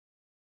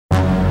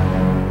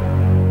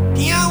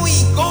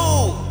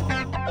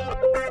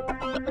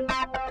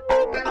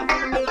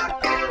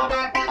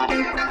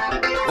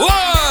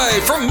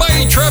Live from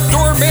Mighty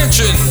Trapdoor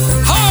Mansion,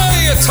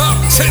 high atop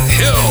Tit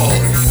Hill,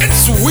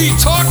 it's We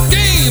Talk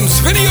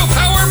Games Video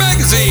Power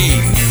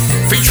Magazine,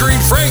 featuring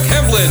Frank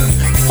Hemblin,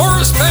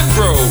 Horace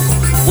Pengrove,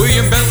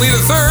 William Bentley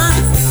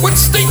III, with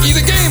Stinky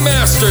the Game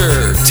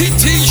Master,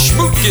 T.T.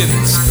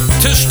 Schmootkins,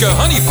 Tishka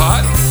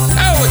Honeypot,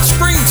 Alex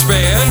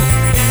Greenspan,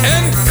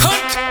 and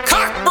Cunt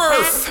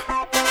Cockbirth.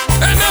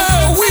 And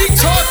now We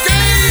Talk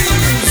Games!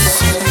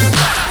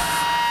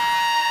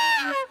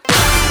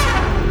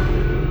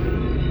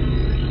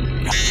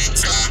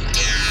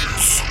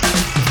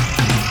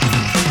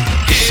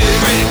 Here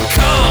it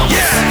comes!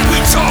 Yeah! We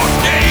Talk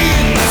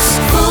Games!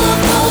 Full of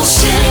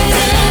bullshit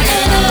and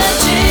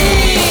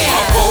energy.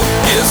 Our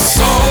focus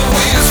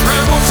always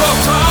rambles off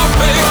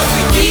topic, But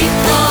we keep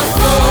the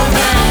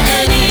format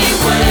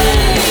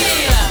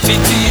anyway.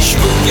 T.T.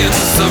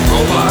 Schmootkins, the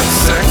robot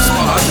sex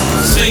bot.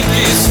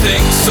 Stinky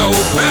stinks so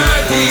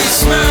bad he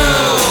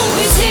smells.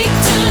 We take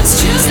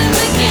turns choosing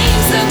the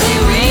games that we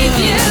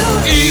review.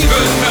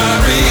 Even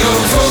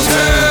Mario's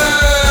Hotel.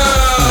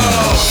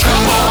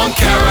 Come on,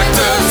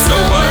 characters,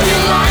 nobody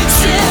likes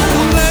you.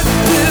 Let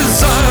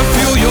desire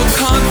fuel your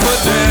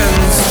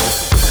confidence.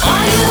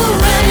 Are you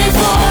ready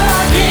for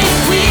our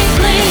Game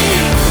Weekly?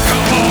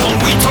 Come on,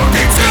 we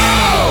talking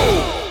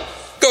go!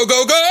 Go,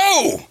 go,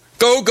 go!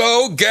 Go,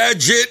 go,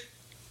 Gadget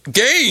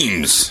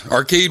Games.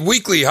 Arcade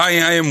Weekly. Hi,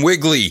 I am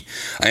Wiggly.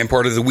 I am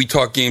part of the We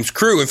Talk Games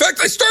crew. In fact,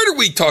 I started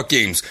We Talk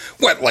Games,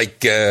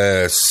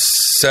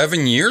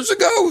 7 years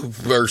ago?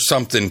 Or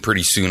something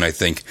pretty soon, I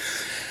think.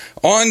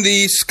 On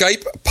the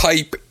Skype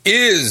pipe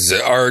is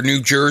our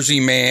New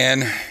Jersey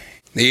man.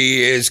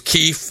 He is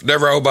Keith the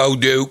Robo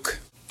Duke.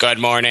 Good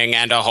morning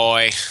and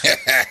ahoy.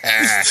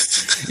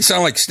 You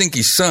sound like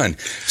Stinky's son.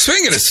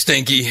 Speaking of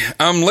Stinky,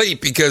 I'm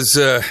late because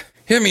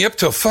he had me up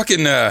till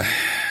fucking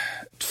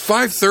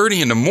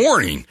 5:30 in the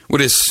morning with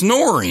his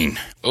snoring.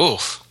 Ooh.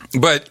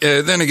 But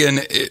then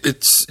again,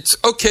 it's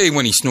okay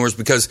when he snores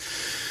because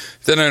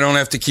then I don't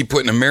have to keep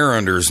putting a mirror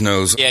under his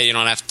nose. Yeah, you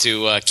don't have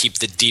to keep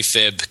the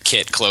defib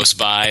kit close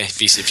by.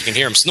 If you can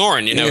hear him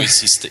snoring, you know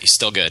he's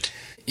still good.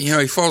 You know,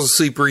 he falls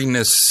asleep reading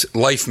this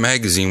Life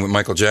magazine with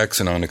Michael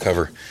Jackson on the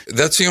cover.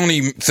 That's the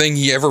only thing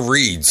he ever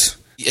reads.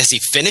 Has he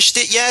finished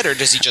it yet, or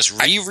does he just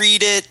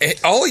reread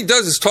it? All he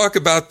does is talk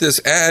about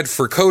this ad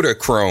for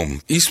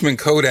Kodachrome, Eastman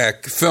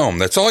Kodak film.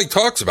 That's all he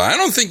talks about. I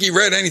don't think he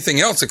read anything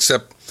else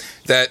except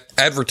that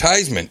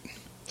advertisement.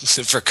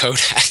 For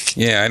Kodak.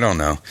 Yeah, I don't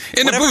know.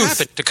 In Whatever the booth.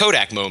 happened to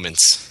Kodak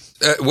moments?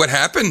 What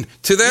happened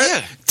to that?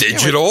 Yeah.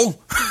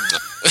 Digital.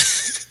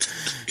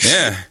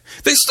 Yeah.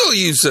 They still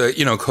use,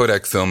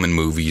 Kodak film in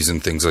movies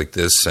and things like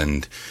this.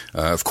 And,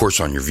 of course,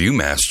 on your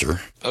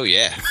Viewmaster. Oh,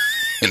 yeah.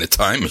 In a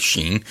time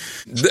machine.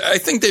 I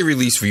think they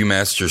release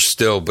Viewmaster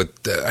still, but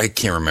I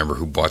can't remember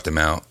who bought them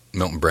out.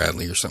 Milton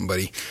Bradley or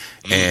somebody.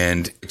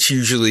 And it's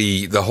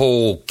usually the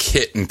whole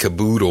kit and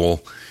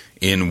caboodle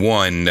in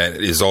one that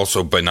is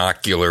also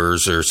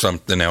binoculars or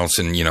something else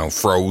and,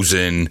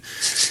 Frozen,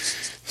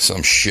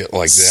 some shit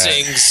like that.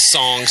 Sings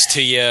songs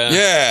to you.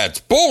 Yeah,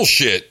 it's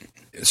bullshit.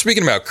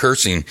 Speaking about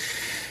cursing,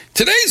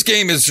 today's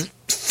game is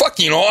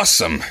fucking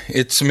awesome.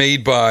 It's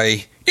made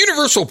by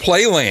Universal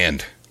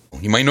Playland.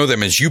 You might know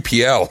them as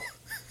UPL.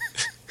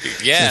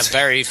 Yeah,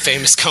 very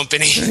famous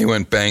company. They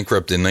went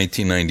bankrupt in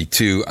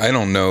 1992. I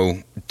don't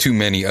know too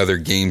many other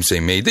games they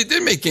made. They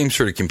did make games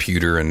for the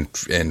computer and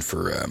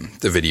for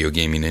the video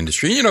gaming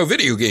industry.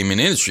 Video gaming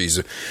industry is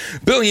 $1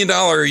 billion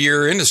a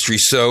year industry,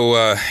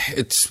 so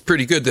it's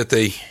pretty good that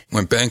they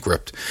went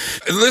bankrupt.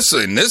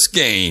 Listen, this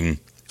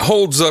game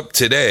holds up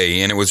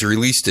today, and it was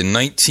released in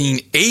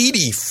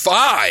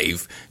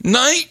 1985.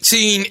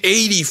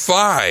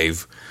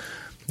 1985.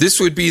 This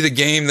would be the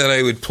game that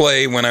I would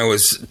play when I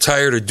was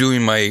tired of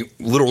doing my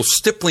little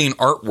stippling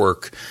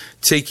artwork,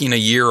 taking a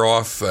year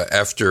off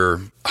after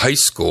high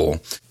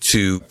school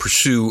to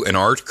pursue an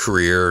art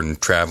career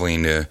and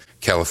traveling to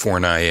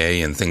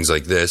California and things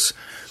like this.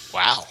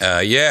 Wow.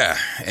 Yeah.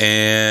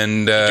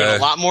 And You're doing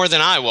a lot more than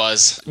I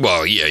was.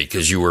 Well, yeah,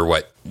 because you were,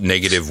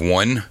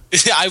 -1?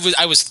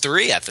 I was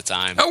 3 at the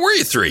time. Oh, were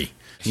you 3?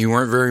 You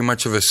weren't very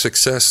much of a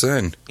success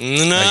then.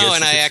 No,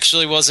 I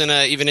actually wasn't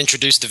even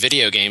introduced to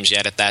video games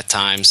yet at that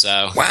time,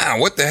 so... Wow,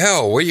 what the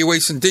hell? What are you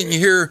wasting? Didn't you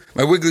hear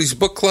my Wiggly's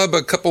Book Club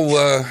a couple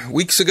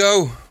weeks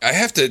ago? I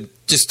have to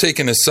just take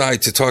an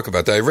aside to talk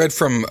about that. I read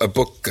from a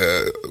book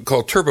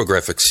called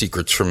TurboGrafx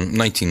Secrets from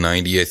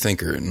 1990, I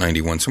think, or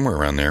 91, somewhere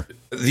around there.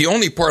 The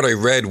only part I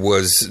read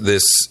was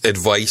this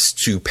advice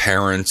to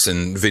parents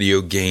and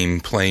video game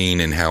playing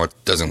and how it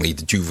doesn't lead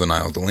to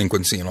juvenile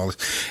delinquency and all this.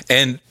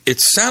 And it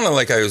sounded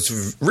like I was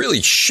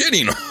really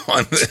shitting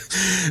on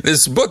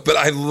this book, but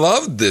I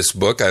loved this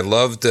book. I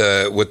loved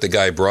what the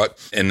guy brought,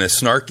 and the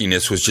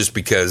snarkiness was just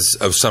because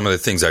of some of the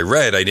things I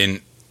read. I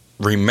didn't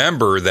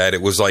remember that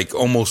it was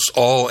almost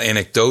all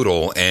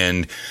anecdotal,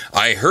 and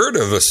I heard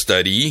of a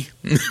study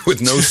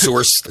with no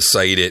source to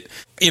cite it.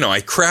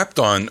 I crapped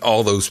on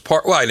all those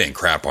parts. Well, I didn't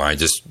crap on. I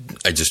just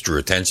drew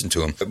attention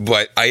to them.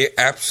 But I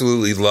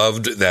absolutely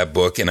loved that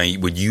book, and I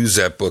would use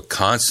that book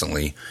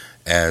constantly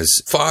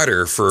as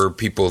fodder for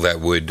people that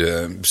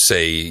would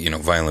say,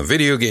 violent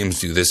video games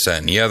do this, that,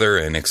 and the other,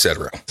 and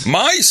etc.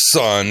 My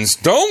sons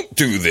don't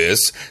do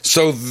this,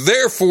 so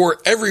therefore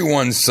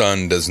everyone's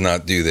son does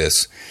not do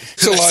this.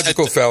 It's a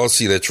logical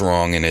fallacy that's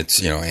wrong, and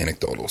it's,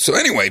 anecdotal. So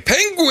anyway,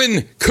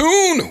 Penguin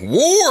Coon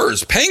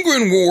Wars.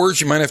 Penguin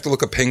Wars, you might have to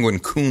look up Penguin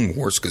Coon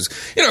Wars, because,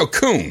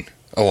 coon.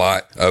 A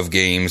lot of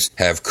games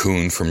have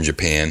coon from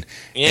Japan.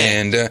 Yeah.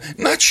 And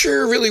not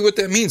sure really what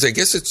that means. I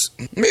guess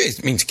maybe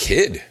it means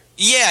kid.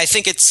 Yeah, I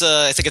think it's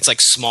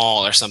like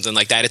small or something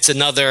like that. It's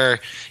another,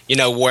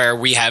 where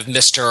we have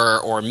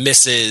Mr. or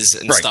Mrs.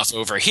 and stuff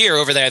over here.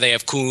 Over there, they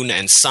have kun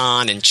and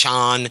san and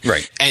chan.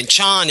 Right. And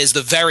chan is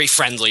the very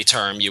friendly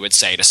term you would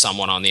say to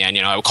someone on the end.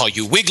 I would call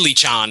you Wiggly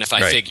Chan if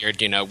I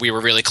figured, we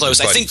were really close.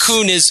 Buddies. I think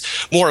kun is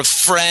more of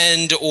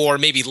friend or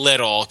maybe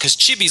little, because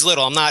Chibi's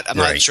little. I'm not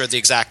sure the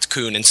exact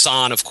kun. And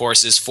san, of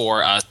course, is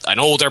for an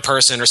older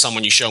person or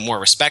someone you show more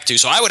respect to.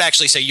 So I would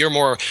actually say you're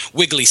more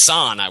Wiggly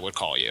San, I would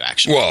call you,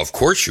 actually. Well, of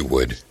course you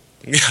would.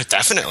 Yeah,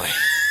 definitely.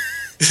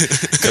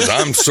 Because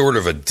I'm sort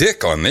of a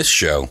dick on this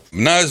show.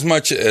 Not as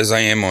much as I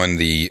am on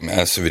the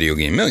Massive Video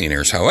Game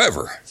Millionaires.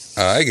 However,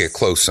 I get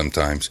close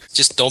sometimes.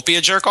 Just don't be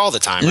a jerk all the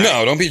time, right?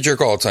 No, don't be a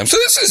jerk all the time. So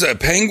this is a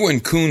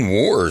Penguin Coon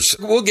Wars.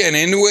 We'll get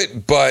into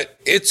it, but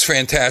it's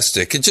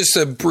fantastic. It's just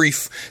a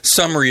brief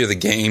summary of the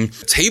game.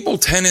 Table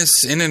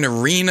tennis in an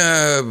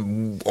arena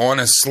on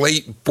a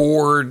slate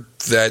board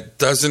that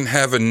doesn't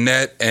have a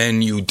net,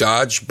 and you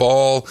dodge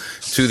ball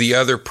to the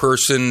other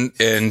person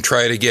and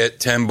try to get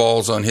 10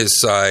 balls on his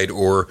side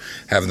or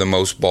have the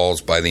most balls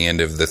by the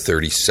end of the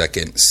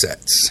 30-second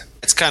sets.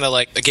 It's kind of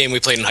like a game we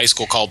played in high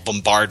school called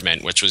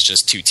Bombardment, which was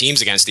just two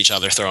teams against each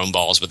other throwing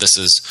balls, but this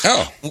is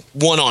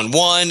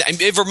one-on-one.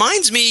 It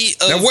reminds me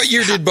of... Now, what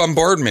year did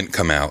Bombardment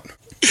come out?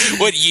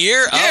 What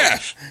year? Yeah.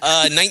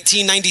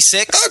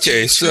 1996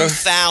 okay, to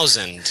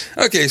 2000.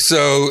 Okay,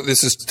 so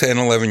this is 10,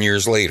 11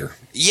 years later.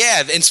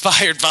 Yeah,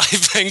 inspired by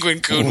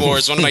Penguin Coon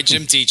Wars. One of my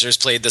gym teachers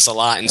played this a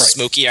lot in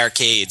Smoky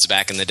Arcades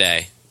back in the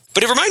day.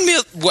 But it reminded me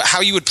of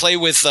how you would play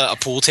with a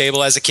pool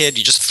table as a kid.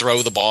 You just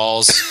throw the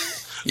balls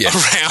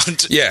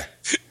around. Yeah.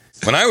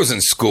 When I was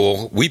in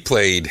school, we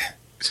played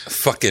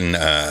fucking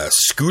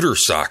scooter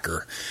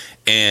soccer.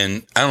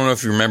 And I don't know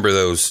if you remember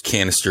those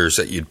canisters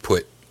that you'd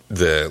put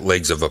the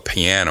legs of a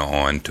piano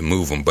on to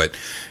move them, but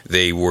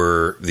they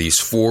were these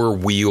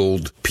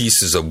four-wheeled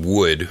pieces of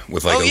wood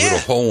with a little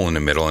hole in the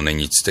middle, and then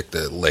you'd stick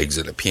the legs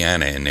of the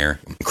piano in there.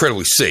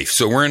 Incredibly safe.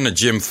 So we're in the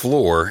gym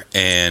floor,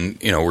 and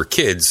we're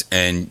kids,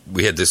 and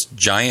we had this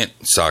giant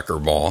soccer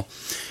ball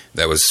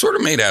that was sort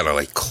of made out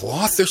of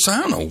cloth or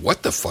something. I don't know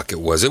what the fuck it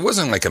was. It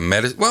wasn't like a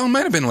it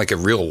might have been like a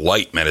real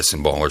light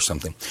medicine ball or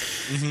something.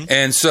 Mm-hmm.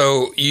 And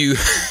so you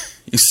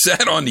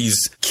sat on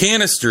these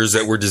canisters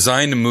that were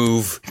designed to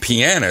move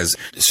pianos.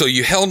 So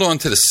you held on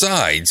to the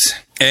sides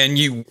and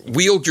you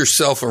wheeled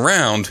yourself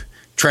around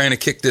trying to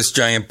kick this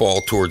giant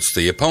ball towards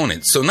the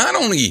opponent. So not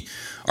only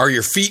are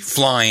your feet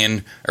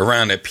flying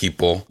around at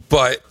people,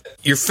 but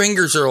your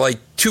fingers are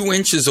 2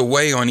 inches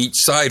away on each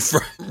side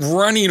from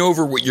running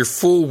over with your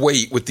full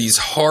weight with these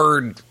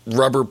hard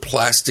rubber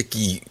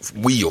plasticky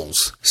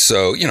wheels.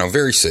 So,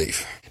 very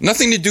safe.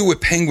 Nothing to do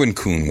with Penguin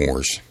Coon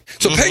Wars.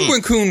 So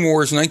Penguin Coon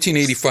Wars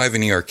 1985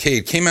 in the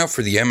arcade came out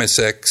for the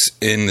MSX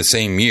in the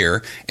same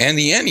year and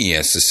the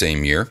NES the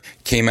same year.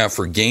 Came out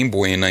for Game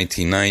Boy in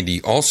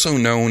 1990, also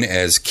known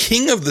as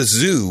King of the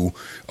Zoo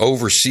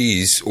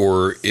overseas,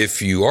 or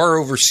if you are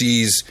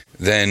overseas,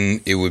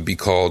 then it would be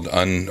called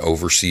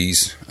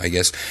Unoverseas, I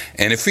guess.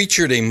 And it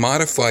featured a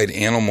modified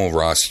animal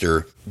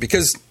roster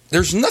because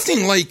there's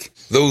nothing like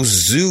those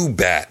zoo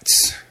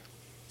bats.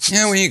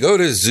 When you go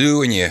to a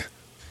zoo and you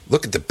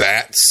look at the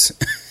bats...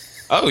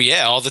 Oh,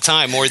 yeah, all the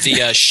time. Or the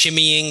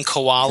shimmying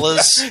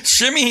koalas.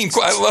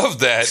 I love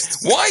that.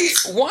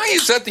 Why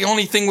is that the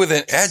only thing with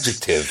an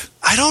adjective?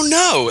 I don't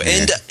know. Yeah.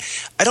 And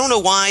I don't know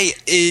why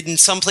in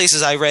some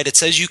places I read it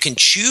says you can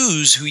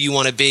choose who you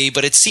want to be,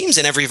 but it seems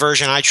in every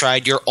version I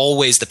tried, you're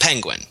always the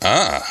penguin.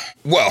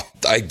 Well,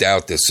 I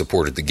doubt this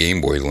supported the Game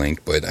Boy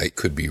Link, but I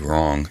could be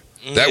wrong.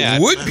 That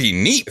would be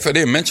neat. If I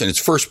didn't mention, it's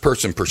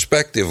first-person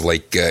perspective,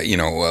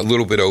 a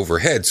little bit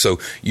overhead. So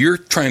you're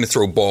trying to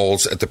throw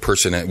balls at the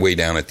person way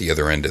down at the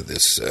other end of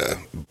this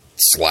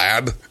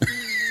slab.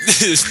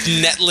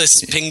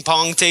 Netless ping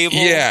pong table.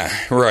 Yeah,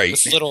 right.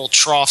 With little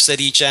troughs at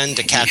each end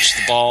to catch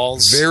the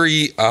balls.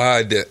 Very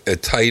odd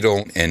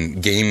title and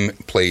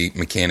gameplay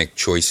mechanic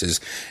choices.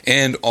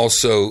 And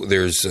also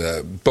there's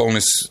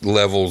bonus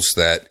levels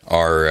that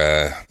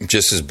are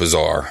just as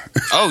bizarre.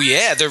 Oh,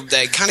 yeah.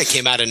 They kind of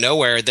came out of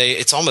nowhere.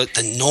 It's almost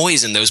the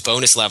noise in those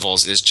bonus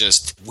levels is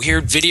just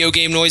weird video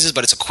game noises,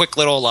 but it's a quick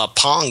little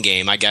Pong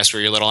game, I guess,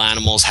 where your little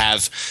animals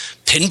have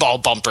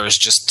pinball bumpers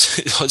just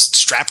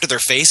strapped to their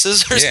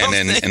faces or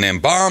something. And then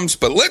bombs.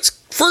 But let's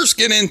first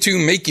get into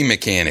Makey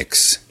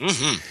Mechanics.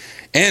 Mm-hmm.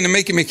 And the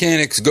Makey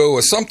Mechanics go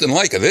something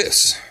like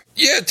this.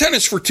 Yeah,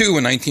 Tennis for Two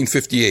in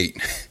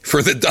 1958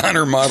 for the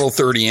Donner Model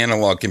 30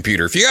 analog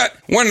computer. If you got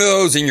one of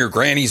those in your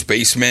granny's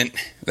basement,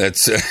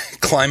 That's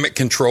climate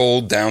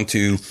controlled down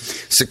to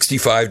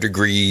 65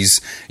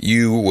 degrees.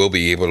 You will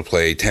be able to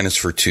play Tennis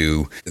for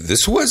Two.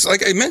 This was,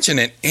 like I mentioned,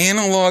 an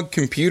analog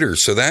computer.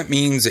 So that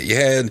means that you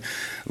had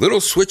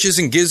little switches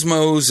and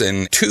gizmos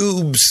and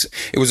tubes.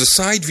 It was a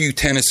side view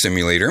tennis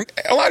simulator.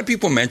 A lot of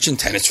people mention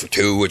Tennis for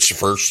Two, which is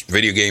the first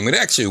video game. It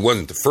actually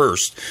wasn't the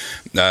first.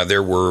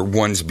 There were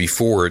ones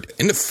before it.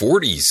 In the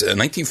 40s,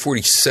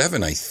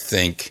 1947, I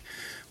think,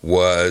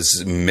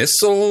 was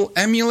Missile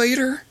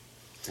Emulator.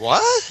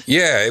 What?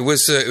 Yeah, it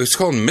was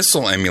called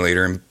Missile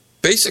Emulator, and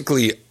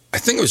basically, I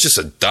think it was just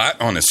a dot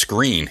on a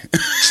screen.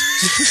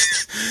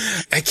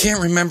 I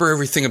can't remember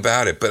everything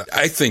about it, but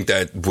I think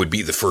that would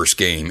be the first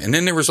game. And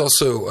then there was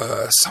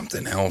also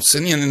something else,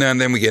 and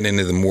then we get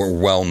into the more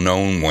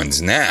well-known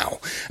ones now.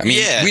 I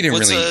mean, we didn't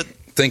really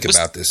think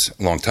about this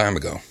a long time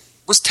ago.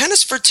 Was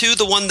Tennis for Two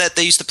the one that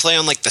they used to play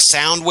on, like, the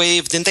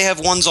Soundwave? Didn't they have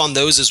ones on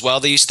those as well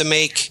they used to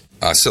make?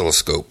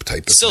 Oscilloscope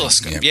type of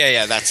Oscilloscope. thing.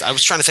 Yeah. I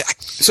was trying to think.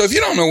 So if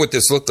you don't know what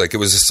this looked like, it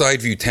was a side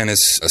view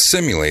tennis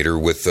simulator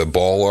with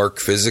ball arc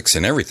physics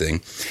and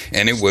everything,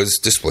 and it was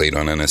displayed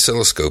on an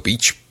oscilloscope.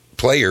 Each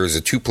player is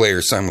a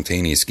two-player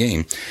simultaneous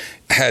game.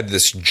 Had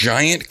this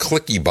giant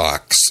clicky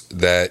box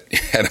that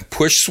had a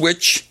push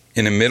switch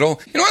in the middle.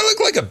 I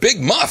look like a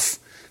big muff,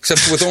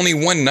 except with only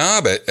one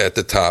knob at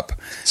the top.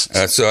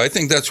 So I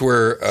think that's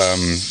where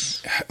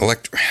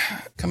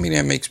company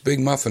that makes Big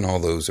Muff and all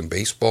those, and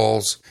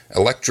baseballs,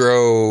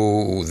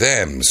 Electro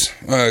thems.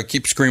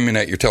 Keep screaming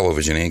at your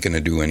television, ain't going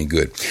to do any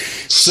good.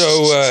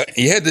 So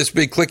you had this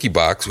big clicky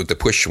box with the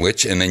push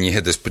switch, and then you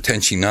had this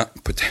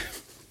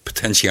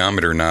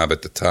potentiometer knob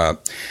at the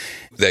top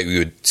that you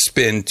would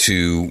spin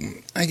to,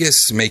 I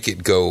guess, make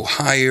it go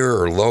higher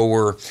or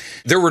lower.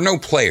 There were no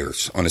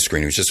players on the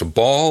screen. It was just a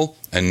ball,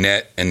 a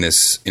net, and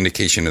this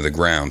indication of the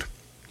ground.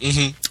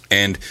 Mm-hmm.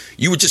 And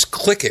you would just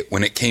click it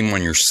when it came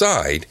on your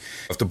side.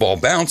 If the ball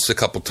bounced a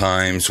couple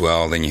times,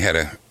 well, then you had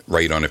to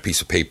write on a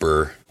piece of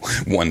paper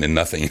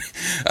 1-0.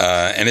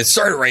 And it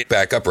started right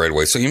back up right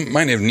away. So you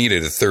might have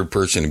needed a third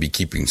person to be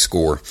keeping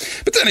score.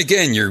 But then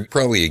again, you're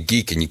probably a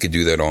geek and you could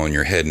do that all in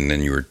your head, and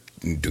then you were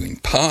doing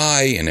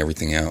pi and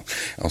everything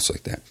else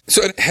like that.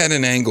 So it had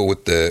an angle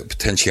with the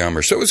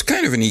potentiometer. So it was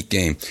kind of a neat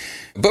game.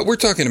 But we're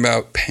talking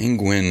about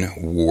Penguin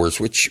Wars,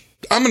 which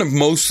I'm going to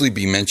mostly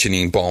be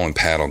mentioning ball and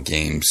paddle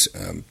games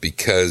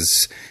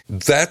because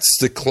that's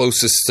the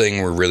closest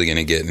thing we're really going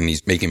to get in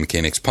these making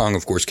mechanics. Pong,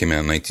 of course, came out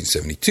in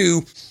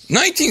 1972.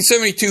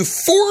 1972,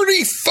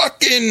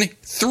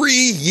 3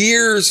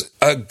 years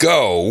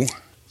ago.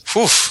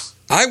 Oof.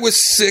 I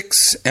was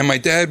 6, and my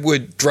dad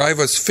would drive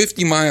us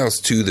 50 miles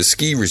to the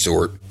ski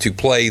resort to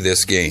play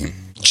this game.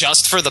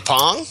 Just for the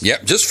Pong?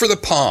 Yep, just for the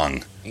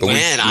Pong. But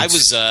I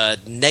was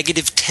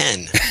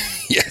 -10.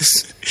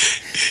 Yes.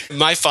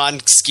 My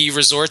fond ski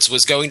resorts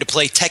was going to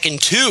play Tekken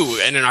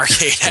 2 in an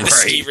arcade at a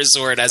ski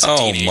resort as a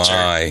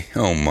teenager.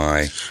 Oh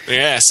my.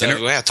 Yeah,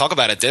 so talk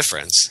about a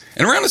difference.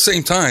 And around the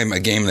same time, a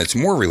game that's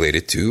more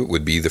related to it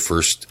would be the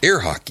first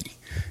air hockey.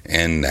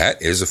 And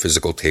that is a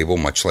physical table,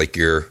 much like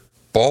your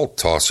ball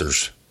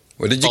tossers.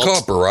 What did you call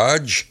it?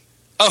 Barrage?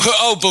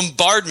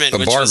 Bombardment.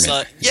 Which was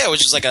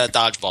like a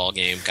dodgeball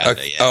game.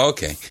 Oh,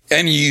 okay.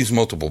 And you use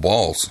multiple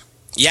balls.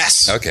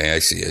 Yes. Okay, I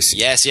see.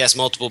 Yes,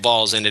 multiple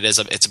balls, and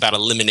it's about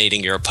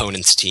eliminating your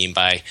opponent's team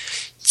by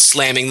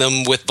slamming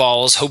them with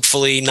balls,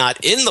 hopefully not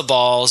in the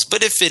balls,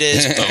 but if it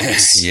is,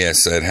 bonus.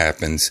 Yes, that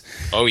happens.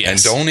 Oh, yes.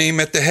 And don't aim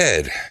at the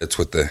head. That's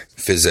what the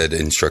phys ed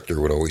instructor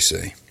would always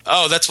say.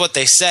 Oh, that's what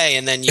they say,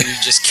 and then you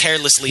just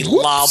carelessly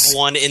lob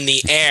one in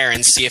the air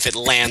and see if it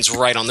lands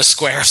right on the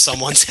square of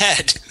someone's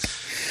head.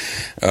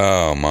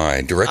 Oh,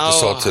 my. Direct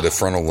assault to the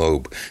frontal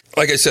lobe.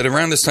 Like I said,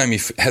 around this time you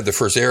had the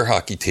first air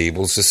hockey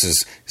tables. This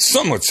is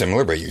somewhat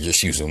similar, but you're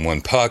just using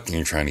one puck and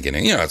you're trying to get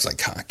in. It's like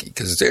hockey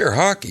because it's air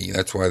hockey.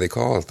 That's why they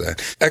call it that.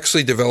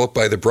 Actually developed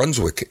by the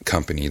Brunswick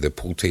Company, the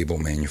pool table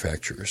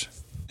manufacturers.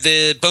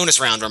 The bonus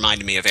round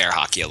reminded me of air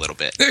hockey a little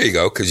bit. There you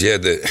go, because you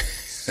had the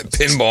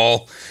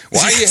pinball.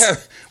 Why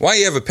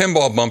you have a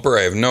pinball bumper,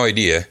 I have no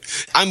idea.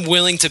 I'm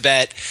willing to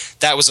bet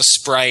that was a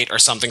sprite or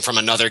something from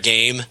another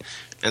game.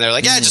 And they're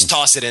like, just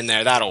toss it in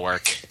there. That'll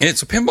work. And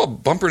it's a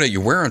pinball bumper that you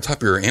wear on top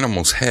of your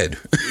animal's head.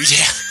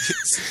 Yeah.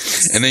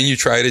 And then you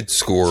try to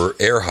score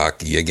air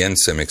hockey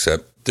against them,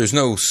 except there's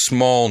no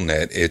small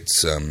net.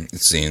 It's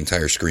the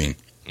entire screen.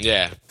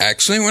 Yeah.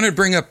 Actually, I want to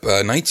bring up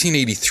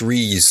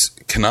 1983's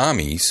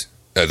Konami's,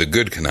 the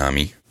good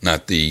Konami,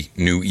 not the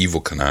new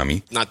evil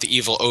Konami. Not the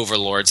evil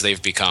overlords they've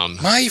become.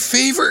 My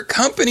favorite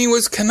company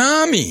was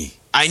Konami.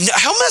 I know.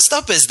 How messed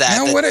up is that?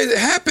 Now what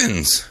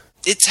happens?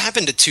 It's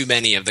happened to too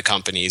many of the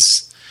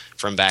companies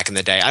from back in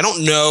the day. I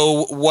don't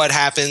know what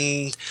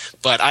happened,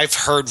 but I've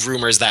heard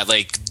rumors that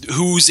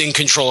who's in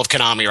control of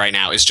Konami right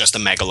now is just a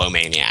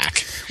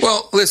megalomaniac.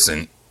 Well,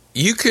 listen,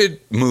 you could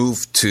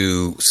move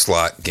to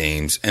slot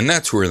games, and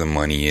that's where the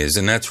money is,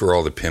 and that's where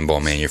all the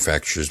pinball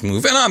manufacturers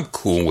move. And I'm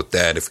cool with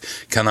that if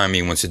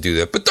Konami wants to do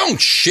that. But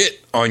don't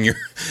shit on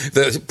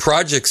the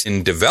projects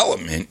in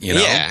development, you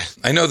know? Yeah.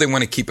 I know they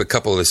want to keep a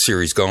couple of the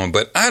series going,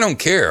 but I don't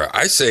care.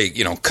 I say,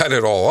 cut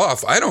it all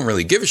off. I don't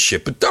really give a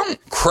shit, but don't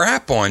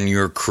crap on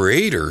your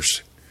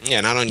creators.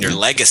 Yeah, not on your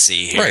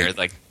legacy here. Right.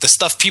 Like, the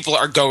stuff people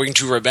are going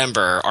to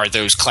remember are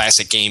those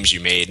classic games you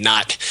made,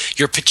 not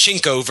your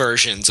pachinko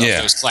versions of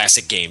those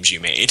classic games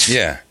you made.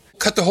 Yeah.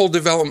 Cut the whole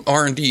development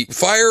R&D.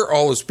 Fire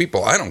all those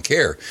people. I don't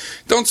care.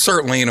 Don't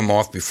start laying them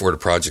off before the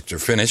projects are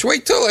finished.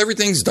 Wait till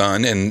everything's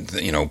done and,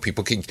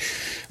 people can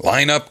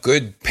line up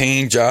good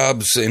paying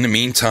jobs in the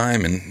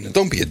meantime. And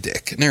don't be a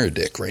dick. They're a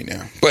dick right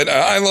now. But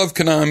I love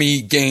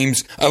Konami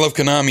games. I love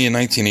Konami in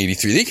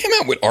 1983. They came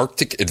out with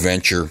Arctic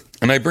Adventure.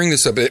 And I bring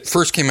this up. It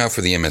first came out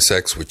for the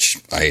MSX, which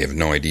I have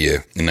no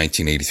idea, in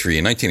 1983.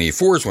 In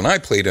 1984 is when I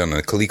played it on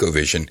the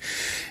ColecoVision.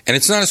 And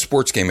it's not a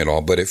sports game at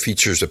all, but it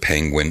features a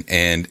penguin.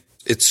 And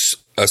it's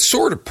a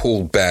sort of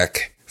pulled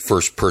back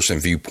first-person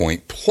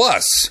viewpoint.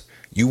 Plus,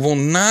 you will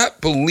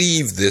not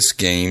believe this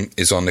game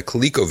is on the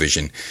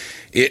ColecoVision.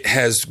 It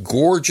has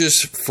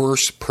gorgeous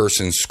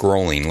first-person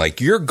scrolling. Like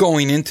you're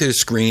going into the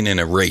screen in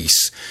a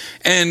race,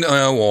 and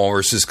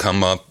walruses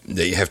come up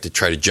that you have to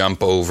try to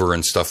jump over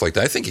and stuff like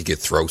that. I think you could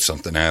throw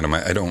something at them.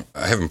 I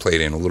haven't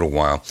played it in a little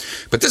while.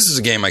 But this is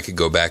a game I could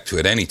go back to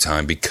at any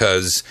time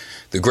because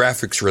the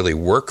graphics really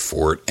work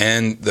for it.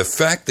 And the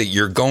fact that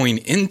you're going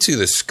into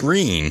the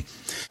screen,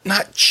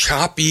 not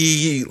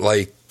choppy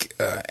like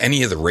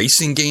any of the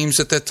racing games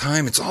at that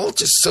time. It's all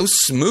just so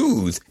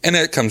smooth. And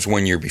that comes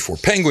 1 year before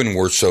Penguin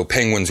Wars, so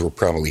penguins were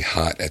probably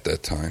hot at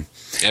that time.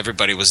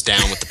 Everybody was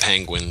down with the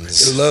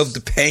penguins. I love the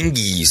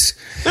pengies.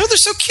 No, they're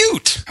so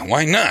cute.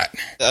 Why not?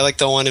 I like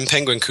the one in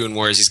Penguin Coon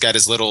Wars. He's got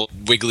his little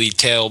wiggly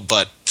tail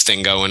butt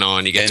thing going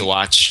on. You get to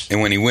watch.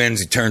 And when he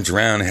wins, he turns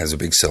around and has a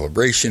big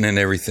celebration and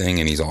everything,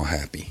 and he's all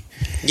happy.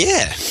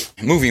 Yeah.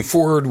 Moving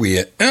forward, we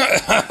had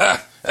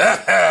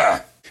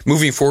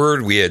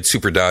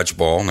Super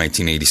Dodgeball,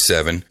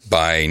 1987,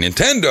 by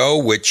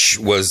Nintendo, which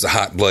was the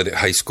hot-blooded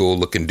high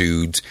school-looking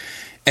dudes.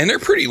 And they're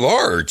pretty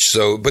large,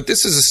 but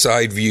this is a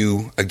side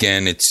view.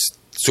 Again, it's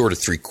sort of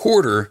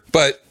three-quarter,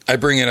 but I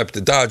bring it up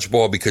to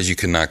Dodgeball because you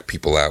can knock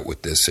people out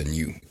with this and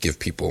you give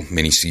people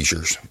mini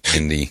seizures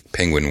in the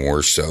Penguin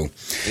Wars. So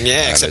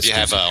yeah, except you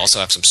also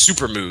have some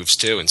super moves,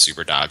 too, in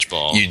Super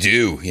Dodgeball. You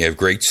do. You have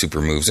great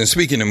super moves. And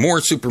speaking of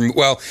more super moves,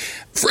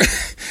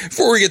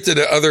 before we get to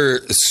the other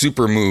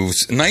super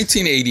moves,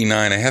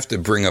 1989, I have to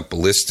bring up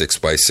Ballistics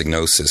by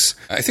Psygnosis.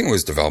 I think it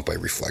was developed by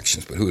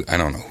Reflections, but I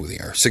don't know who they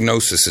are.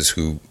 Psygnosis is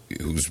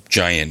whose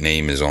giant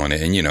name is on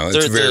it, and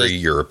it's very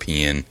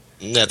European.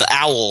 No, the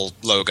owl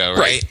logo,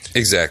 right?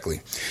 Exactly.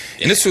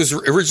 Yeah. And this was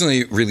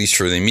originally released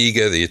for the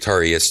Amiga, the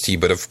Atari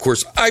ST, but of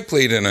course I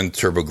played it on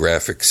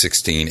TurboGrafx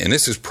 16, and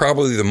this is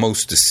probably the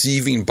most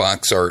deceiving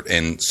box art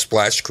and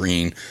splash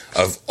screen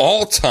of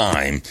all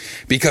time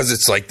because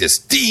it's like this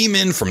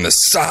demon from the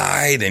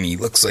side, and he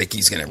looks like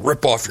he's going to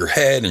rip off your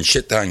head and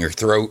shit down your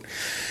throat.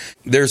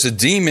 There's a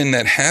demon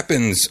that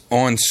happens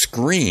on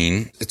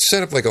screen. It's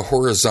set up like a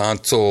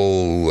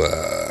horizontal,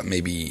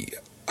 maybe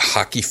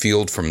hockey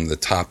field from the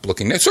top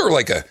looking. It's sort of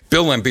like a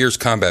Bill Lambert's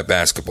Combat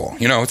Basketball.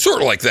 It's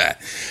sort of like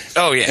that.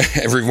 Oh, yeah.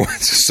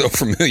 Everyone's so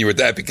familiar with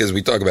that because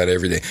we talk about it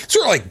every day. It's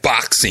sort of like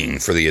boxing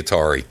for the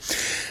Atari.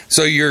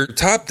 So you're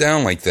top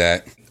down like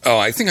that. Oh,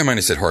 I think I might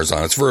have said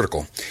horizontal. It's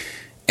vertical.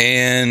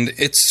 And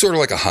it's sort of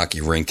like a hockey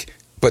rink.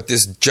 But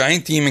this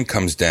giant demon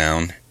comes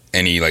down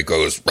and he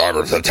goes,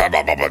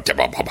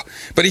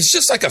 but he's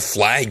just like a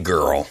flag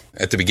girl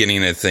at the beginning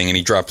of the thing, and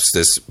he drops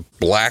this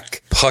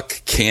black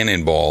puck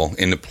cannonball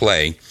into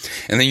play,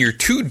 and then your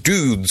two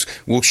dudes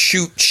will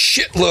shoot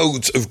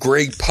shitloads of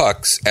gray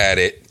pucks at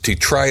it to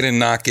try to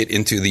knock it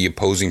into the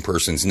opposing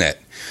person's net.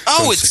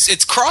 Oh, so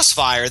it's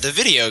Crossfire, the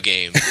video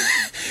game.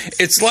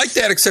 It's like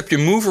that, except you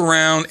move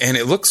around, and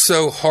it looks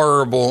so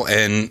horrible.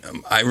 And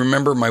I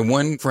remember my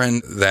one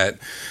friend that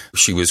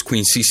she was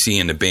Queen CC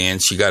in the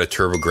band. She got a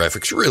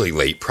TurboGrafx really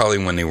late, probably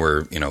when they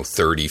were,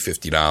 $30,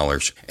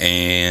 $50.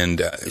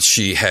 And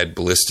she had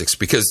Ballistics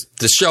because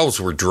the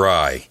shelves were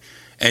dry.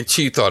 And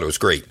she thought it was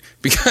great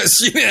because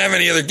she didn't have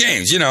any other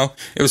games.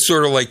 It was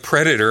sort of like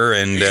Predator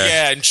and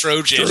and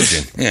Trojan.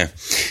 Yeah,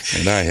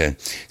 and I had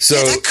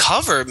that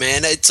cover,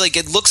 man. It's like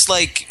it looks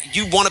like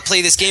you want to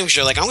play this game because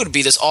you're like, I'm going to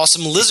be this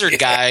awesome lizard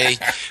guy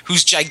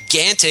who's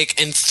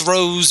gigantic and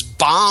throws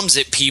bombs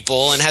at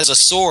people and has a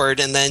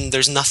sword, and then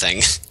there's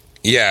nothing.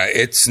 Yeah,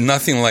 it's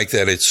nothing like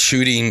that. It's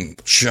shooting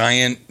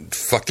giant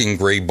fucking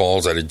gray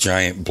balls at a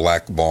giant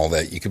black ball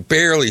that you could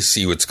barely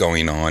see what's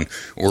going on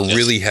or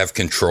really have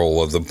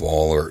control of the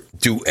ball or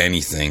do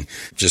anything.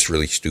 Just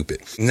really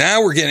stupid.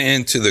 Now we're getting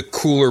into the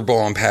cooler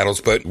ball and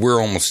paddles, but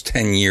we're almost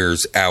 10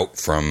 years out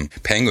from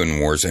Penguin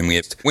Wars, and we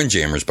have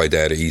Windjammers by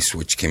Data East,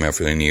 which came out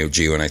for the Neo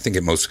Geo, and I think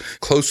it most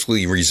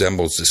closely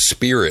resembles the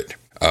spirit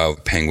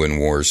of Penguin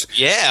Wars.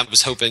 Yeah, I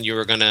was hoping you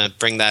were going to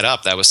bring that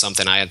up. That was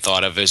something I had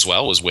thought of as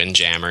well, was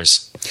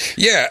Windjammers.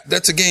 Yeah,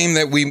 that's a game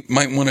that we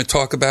might want to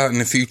talk about in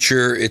the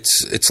future.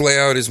 Its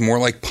layout is more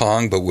like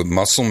Pong, but with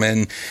muscle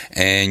men,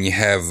 and you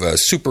have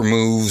super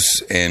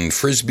moves and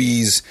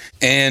frisbees.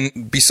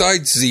 And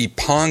besides the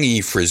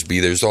Pongy frisbee,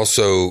 there's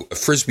also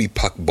frisbee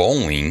puck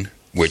bowling,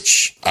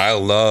 which I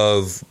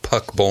love.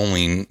 Puck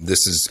bowling.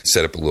 This is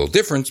set up a little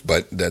different,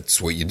 but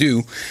that's what you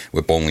do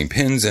with bowling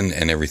pins and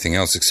everything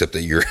else, except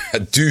that you're a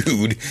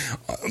dude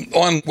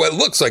on what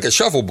looks like a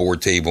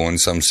shuffleboard table in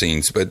some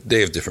scenes, but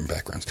they have different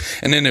backgrounds.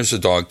 And then there's a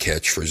dog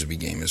catch frisbee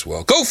game as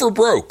well. Go for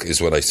broke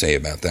is what I say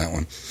about that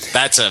one.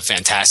 That's a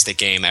fantastic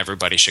game.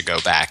 Everybody should go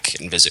back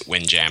and visit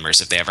Windjammers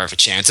if they ever have a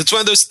chance. It's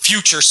one of those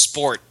future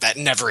sport that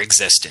never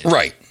existed.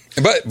 Right.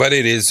 But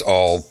it is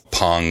all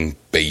Pong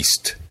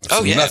based.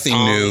 So nothing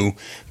Pong. new,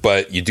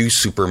 but you do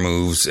super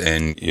moves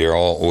and you're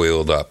all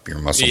oiled up. Your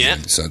muscles. Yeah,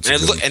 So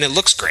and it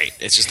looks great.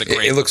 It's just a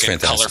great, it looks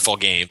fantastic. Colorful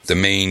game. The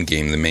main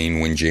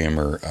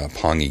Windjammer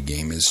Pongy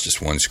game is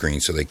just one screen,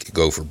 so they could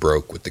go for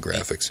broke with the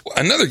graphics.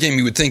 Another game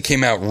you would think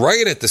came out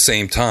right at the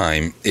same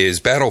time is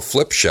Battle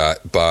Flip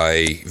Shot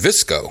by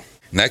Visco.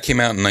 And that came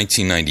out in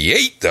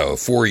 1998, though,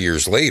 4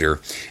 years later,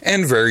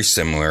 and very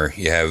similar.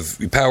 You have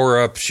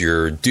power-ups,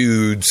 your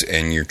dudes,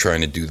 and you're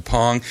trying to do the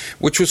Pong,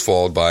 which was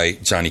followed by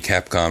Johnny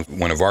Capcom,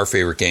 one of our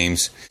favorite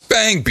games,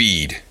 Bang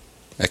Bead.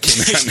 That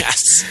came out,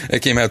 Yes.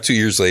 That came out 2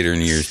 years later in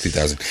the year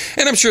 2000.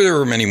 And I'm sure there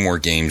were many more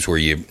games where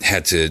you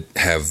had to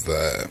have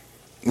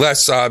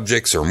less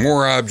objects or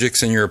more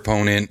objects than your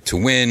opponent to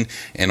win,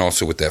 and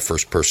also with that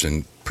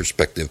first-person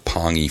perspective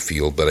Pongy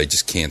feel, but I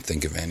just can't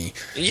think of any.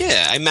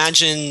 Yeah, I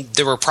imagine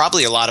there were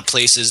probably a lot of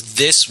places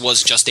this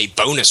was just a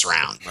bonus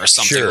round or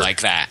something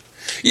like that.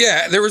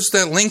 Yeah, there was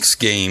that Lynx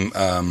game.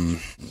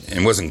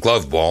 It wasn't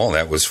Glove Ball.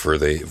 That was for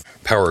the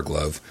Power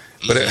Glove.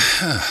 But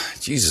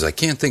Jesus, I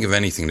can't think of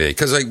anything today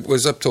because I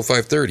was up till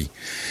 5:30.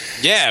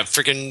 Yeah,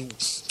 freaking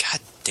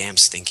goddamn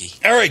stinky.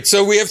 All right,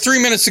 so we have 3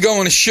 minutes to go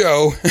on the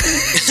show.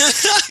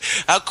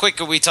 How quick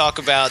could we talk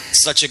about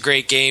such a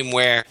great game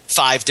where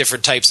 5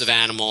 different types of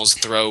animals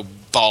throw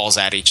balls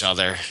at each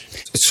other?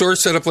 It's sort of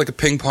set up like a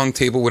ping pong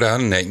table without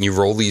a net, and you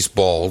roll these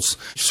balls.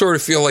 You sort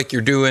of feel like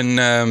you're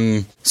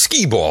doing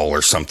skee ball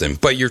or something,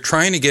 but you're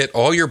trying to get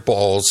all your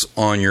balls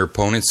on your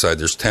opponent's side.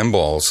 There's 10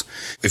 balls.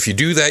 If you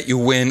do that, you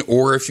win,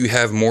 or if you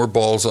have more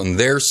balls on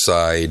their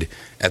side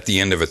at the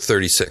end of a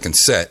 30-second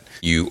set,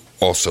 you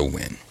also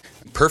win.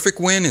 Perfect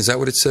win? Is that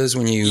what it says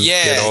when you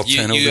get all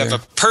 10 over you have there?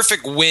 a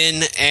perfect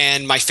win,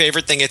 and my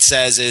favorite thing it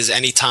says is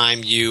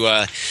anytime you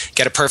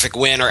get a perfect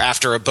win or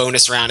after a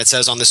bonus round, it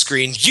says on the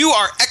screen, "You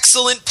are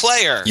excellent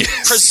player.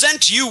 Yes.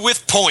 Present you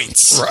with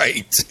points."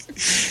 Right.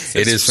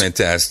 It is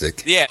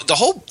fantastic. Yeah, the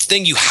whole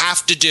thing you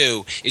have to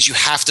do is you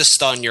have to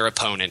stun your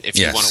opponent if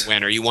you Yes. want to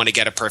win or you want to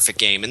get a perfect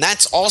game. And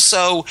that's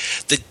also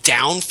the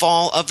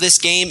downfall of this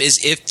game is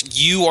if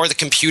you or the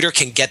computer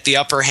can get the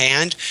upper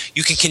hand,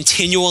 you can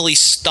continually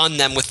stun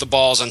them with the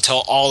balls until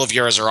all of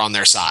yours are on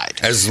their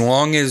side. As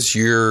long as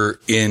you're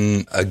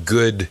in a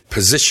good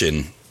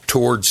position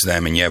towards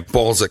them and you have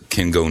balls that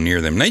can go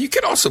near them. Now, you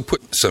could also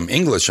put some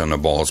English on the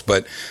balls,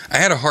 but I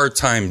had a hard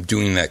time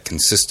doing that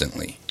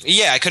consistently.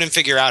 Yeah, I couldn't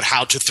figure out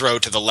how to throw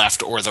to the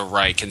left or the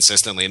right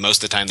consistently.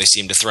 Most of the time they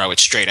seemed to throw it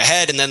straight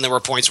ahead, and then there were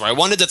points where I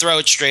wanted to throw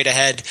it straight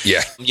ahead.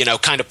 Yeah. You know,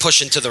 kind of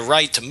pushing to the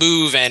right to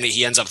move, and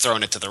he ends up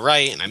throwing it to the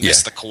right, and I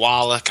missed the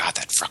koala. God,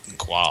 that fucking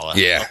koala.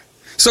 Yeah.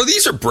 So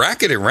these are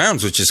bracketed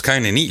rounds, which is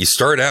kind of neat. You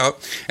start out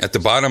at the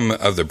bottom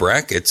of the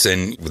brackets,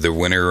 and the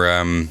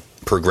winner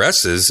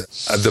progresses.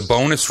 The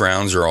bonus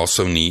rounds are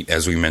also neat.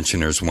 As we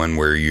mentioned, there's one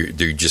where you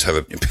just have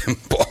a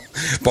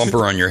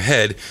bumper on your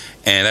head,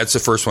 and that's the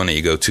first one that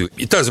you go to.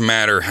 It doesn't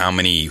matter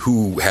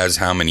who has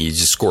how many. You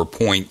just score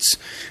points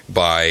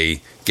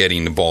by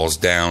getting the balls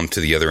down to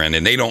the other end,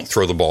 and they don't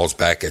throw the balls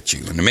back at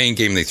you. In the main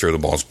game, they throw the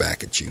balls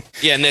back at you.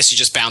 Yeah, in this, you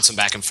just bounce them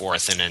back and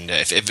forth, and then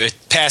if it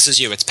passes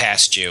you, it's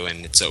past you,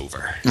 and it's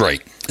over.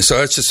 Right. So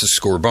that's just to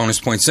score bonus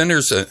points. Then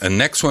there's a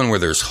next one where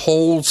there's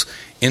holes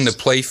in the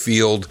play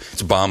field.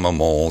 It's bomb a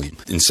mole.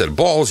 Instead of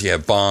balls, you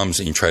have bombs,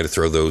 and you try to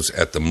throw those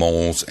at the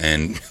moles,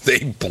 and they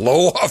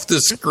blow off the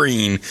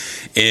screen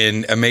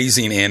in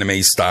amazing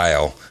anime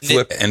style.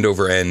 Flip end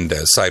over end,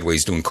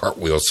 sideways, doing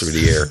cartwheels through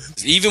the air.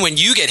 Even when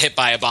you get hit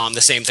by a bomb,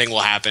 the same thing will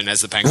happen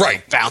as the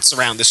penguin bounce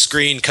around the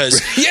screen,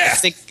 because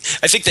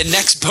I think the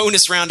next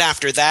bonus round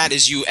after that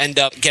is you end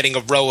up getting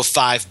a row of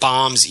 5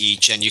 bombs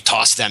each, and you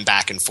toss them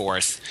back and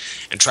forth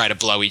and try to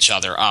blow each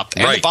other up.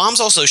 And the bombs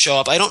also show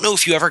up. I don't know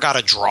if you ever got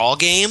a draw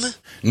game.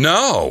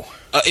 No.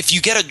 If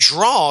you get a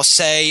draw,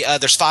 say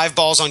there's 5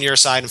 balls on your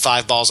side and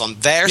 5 balls on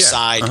their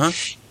side,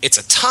 it's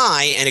a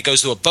tie, and it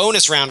goes to a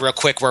bonus round real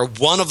quick where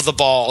one of the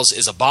balls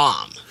is a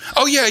bomb.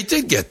 Oh, yeah, I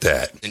did get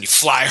that. And you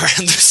fly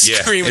around the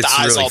screen with the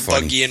eyes really all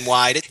funny. buggy and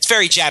wide. It's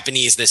very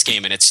Japanese, this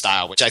game, in its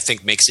style, which I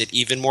think makes it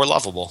even more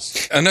lovable.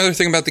 Another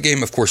thing about the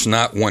game, of course,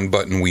 not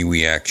one-button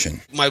wee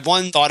action. My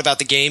one thought about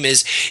the game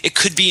is it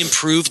could be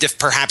improved if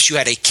perhaps you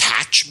had a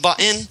catch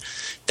button.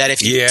 That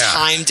if you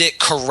timed it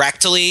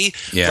correctly,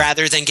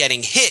 rather than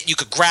getting hit, you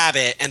could grab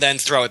it and then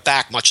throw it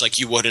back, much like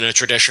you would in a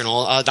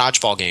traditional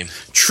dodgeball game.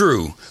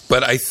 True,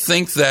 but I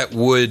think that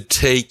would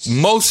take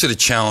most of the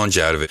challenge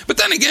out of it. But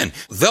then again,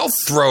 they'll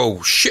throw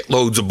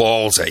shitloads of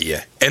balls at you,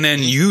 and then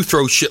you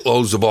throw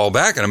shitloads of ball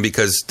back at them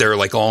because they're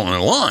like all in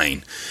a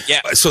line.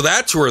 Yeah. So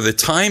that's where the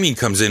timing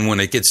comes in when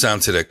it gets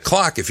down to the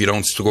clock. If you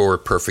don't score a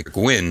perfect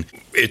win,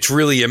 it's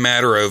really a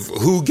matter of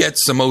who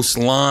gets the most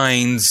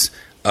lines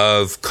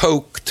of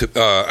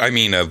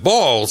of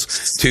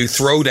balls to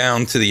throw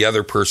down to the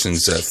other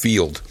person's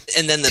field.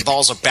 And then the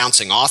balls are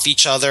bouncing off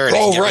each other, and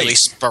they get really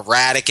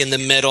sporadic in the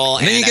middle.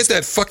 And then you get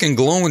that fucking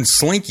glowing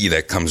slinky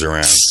that comes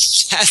around.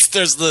 Yes,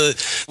 there's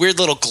the weird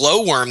little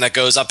glowworm that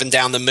goes up and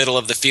down the middle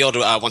of the field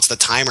once the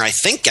timer, I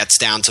think, gets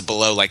down to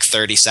below like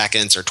 30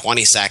 seconds or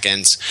 20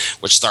 seconds,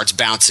 which starts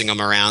bouncing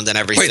them around and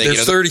everything. Wait,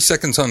 there's 30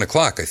 seconds on the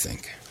clock, I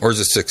think. Or is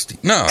it 60?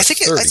 No, I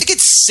think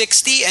it's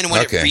 60, and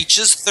when it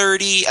reaches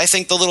 30, I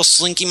think the little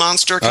slinky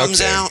monster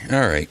comes out. All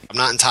right. I'm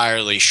not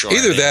entirely sure.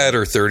 Either that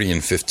or 30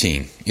 and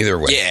 15. Either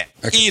way. Yeah.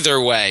 Okay.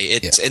 Either way.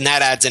 And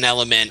that adds an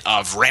element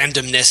of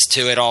randomness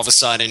to it all of a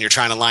sudden. You're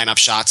trying to line up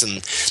shots,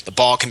 and the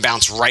ball can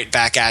bounce right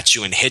back at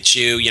you and hit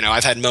you. You know,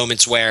 I've had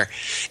moments where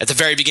at the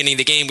very beginning of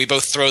the game, we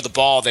both throw the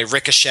ball, they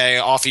ricochet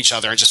off each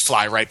other and just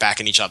fly right back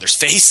in each other's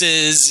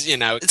faces. You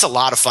know, it's a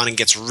lot of fun and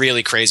gets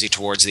really crazy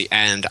towards the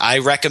end. I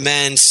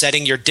recommend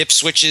setting your dip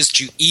switches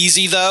to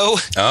easy, though.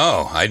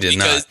 Oh, I did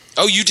not.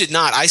 Oh, you did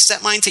not. I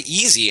set mine to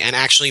easy and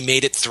actually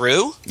made it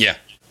through. Yeah.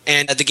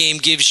 And the game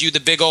gives you the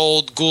big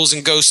old ghouls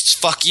and ghosts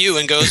fuck you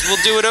and goes,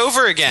 we'll do it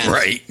over again.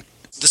 Right.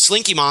 The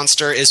slinky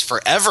monster is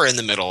forever in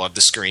the middle of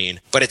the screen,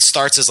 but it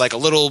starts as like a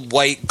little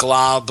white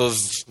glob of,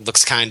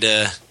 looks kind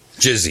of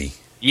jizzy.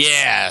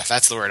 Yeah,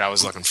 that's the word I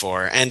was looking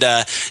for. And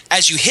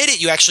as you hit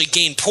it, you actually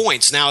gain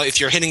points. Now, if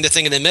you're hitting the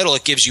thing in the middle,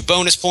 it gives you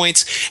bonus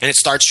points, and it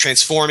starts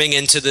transforming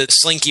into the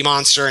slinky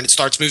monster, and it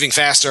starts moving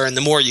faster. And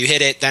the more you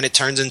hit it, then it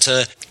turns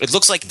into, it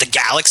looks like the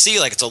galaxy,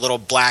 like it's a little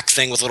black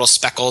thing with little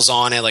speckles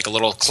on it, like a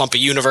little clump of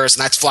universe,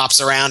 and that flops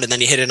around, and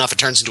then you hit it enough, it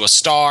turns into a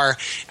star,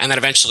 and then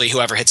eventually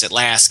whoever hits it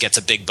last gets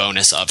a big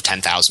bonus of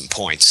 10,000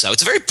 points. So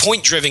it's a very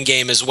point-driven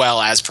game as well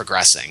as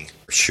progressing.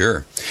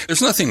 Sure.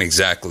 There's nothing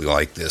exactly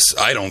like this,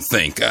 I don't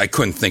think. I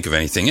couldn't think of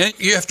anything.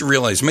 You have to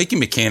realize making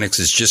mechanics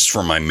is just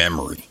from my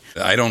memory.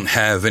 I don't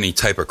have any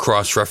type of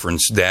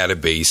cross-reference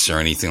database or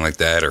anything like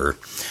that, or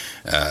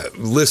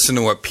listen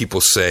to what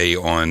people say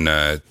on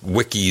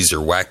wikis or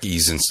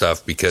wackies and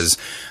stuff, because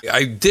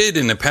I did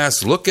in the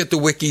past look at the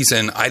wikis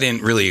and I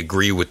didn't really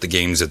agree with the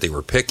games that they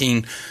were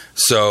picking.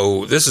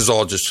 So this is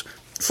all just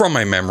from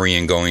my memory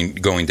and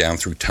going down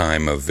through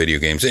time of video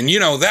games. And, you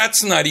know,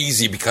 that's not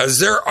easy because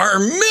there are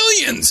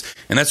millions.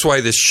 And that's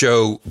why this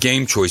show,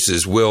 Game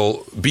Choices,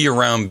 will be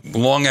around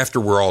long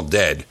after we're all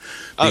dead.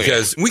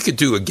 Because we could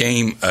do a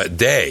game a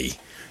day,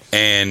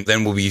 and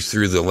then we'll be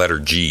through the letter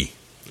G,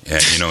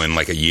 in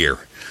like a year.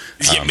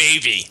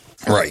 Maybe.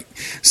 Right.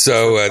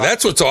 So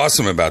that's what's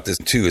awesome about this,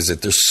 too, is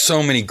that there's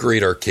so many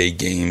great arcade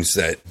games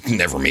that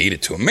never made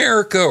it to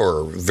America,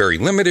 or very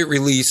limited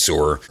release,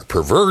 or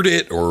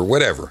perverted, or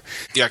whatever.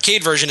 The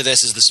arcade version of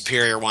this is the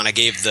superior one. I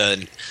gave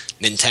the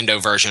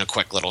Nintendo version a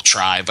quick little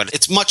try, but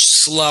it's much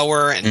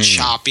slower and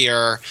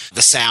choppier.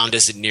 The sound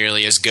isn't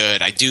nearly as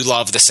good. I do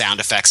love the sound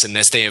effects in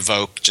this. They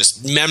evoke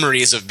just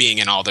memories of being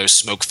in all those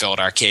smoke-filled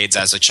arcades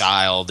as a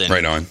child. And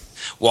right on.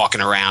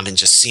 Walking around and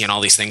just seeing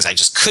all these things I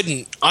just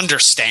couldn't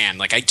understand.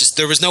 Like,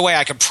 there was no way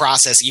I could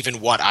process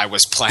even what I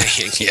was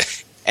playing. Yeah.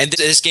 And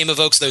this game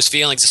evokes those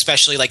feelings,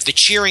 especially like the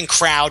cheering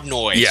crowd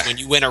noise when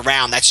you went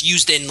around. That's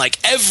used in like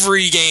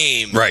every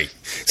game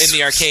in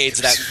the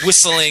arcades, that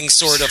whistling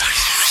sort of...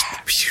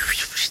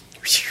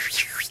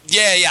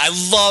 Yeah,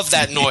 I love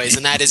that noise,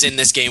 and that is in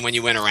this game when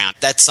you went around.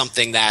 That's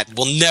something that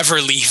will never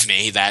leave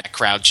me, that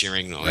crowd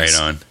cheering noise.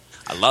 Right on.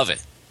 I love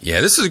it. Yeah,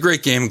 this is a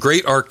great game,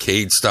 great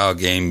arcade-style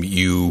game.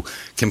 You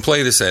can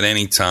play this at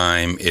any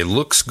time. It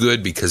looks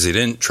good because they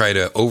didn't try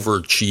to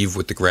overachieve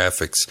with the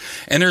graphics.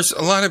 And there's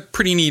a lot of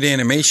pretty neat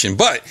animation.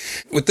 But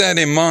with that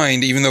in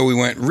mind, even though we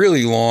went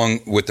really long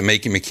with the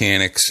making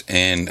mechanics,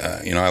 and,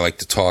 I like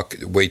to talk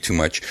way too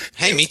much.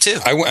 Hey, me too.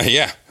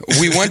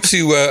 We want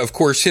to, of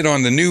course, hit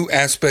on the new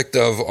aspect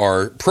of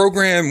our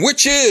program,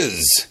 which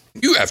is,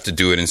 you have to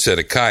do it instead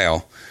of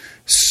Kyle.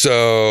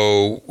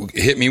 So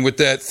hit me with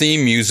that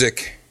theme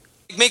music.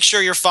 Make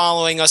sure you're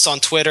following us on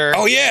Twitter.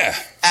 Oh, yeah.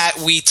 At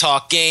We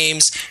Talk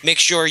Games. Make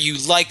sure you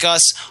like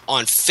us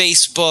on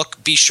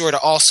Facebook. Be sure to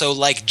also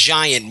like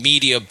Giant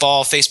Media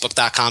Ball,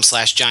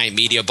 Facebook.com/Giant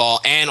Media Ball,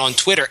 and on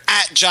Twitter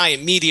at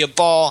Giant Media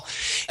Ball.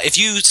 If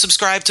you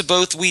subscribe to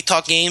both We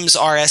Talk Games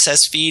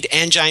RSS feed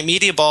and Giant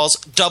Media Balls,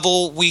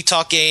 double We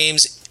Talk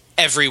Games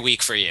every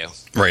week for you.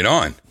 Right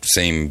on.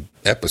 Same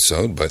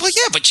episode, but... Well,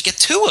 yeah, but you get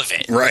two of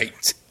it.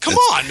 Right. Come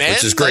on, man.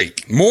 Which is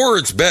great. More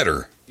is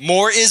better.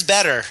 More is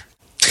better.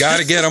 Got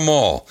to get them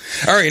all.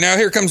 All right, now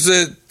here comes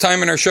the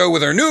time in our show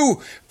with our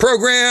new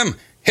program,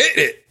 Hit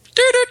It.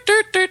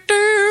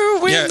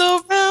 In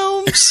the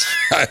realms.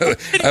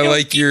 I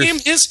like your game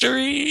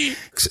history.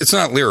 It's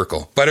not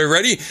lyrical, but are you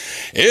ready?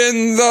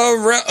 In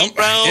the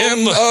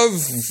realm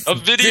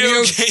of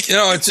video game.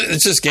 No,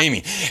 it's just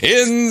gaming.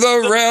 In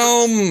the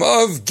realm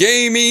of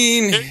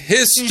gaming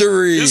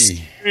history.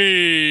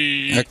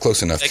 Not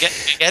close enough.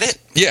 Get it?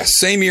 Yes,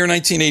 same year,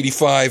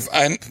 1985.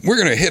 And we're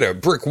going to hit a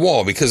brick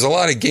wall because a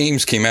lot of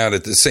games came out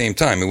at the same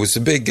time. It was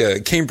a big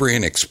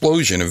Cambrian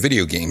explosion of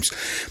video games.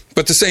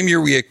 But the same year,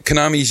 we had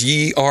Konami's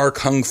Yi Ar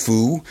Kung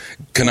Fu.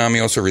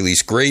 Konami also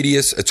released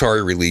Gradius.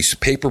 Atari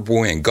released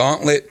Paperboy and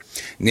Gauntlet.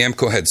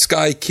 Namco had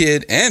Sky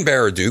Kid and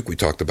Baraduke. We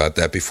talked about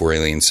that before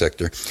Alien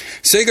Sector.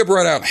 Sega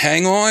brought out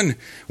Hang On,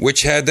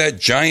 which had that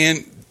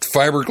giant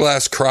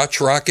fiberglass crotch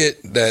rocket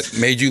that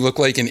made you look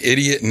like an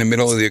idiot in the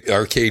middle of the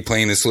arcade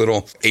playing this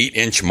little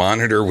 8-inch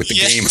monitor with the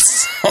game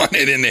on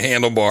it in the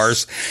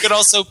handlebars. You could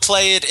also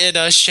play it in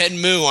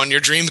Shenmue on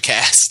your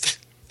Dreamcast.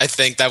 I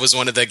think that was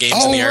one of the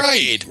games in the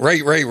arcade.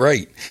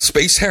 Right.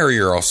 Space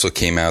Harrier also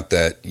came out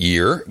that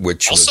year,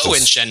 which also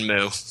was in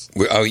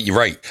Shenmue. Oh, you're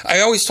right.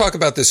 I always talk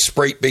about this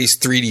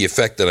sprite-based 3D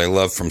effect that I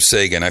love from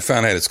Sega, and I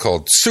found out it's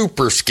called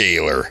Super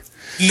Scaler.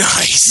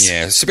 Nice.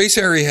 Yeah, Space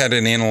Harrier had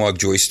an analog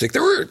joystick.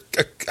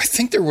 I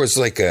think there was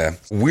like a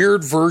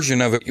weird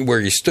version of it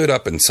where you stood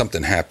up and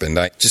something happened.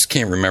 I just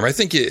can't remember. I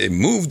think it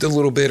moved a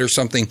little bit or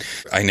something.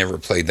 I never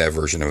played that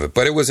version of it,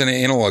 but it was an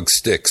analog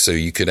stick, so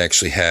you could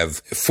actually have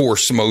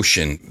force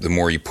motion the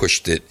more you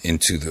pushed it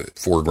into the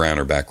foreground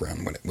or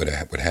background, would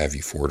have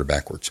you forward or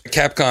backwards.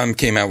 Capcom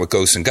came out with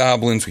Ghosts and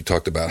Goblins. We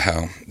talked about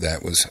how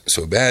that was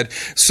so bad.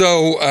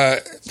 So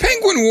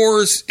Penguin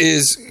Wars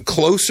is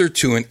closer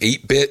to an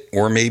 8-bit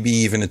or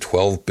maybe even a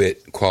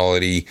 12-bit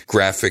quality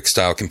graphic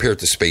style compared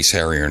to Space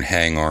Harrier and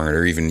Hang On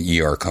or even Yi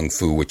Ar Kung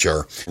Fu, which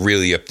are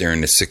really up there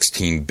in the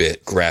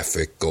 16-bit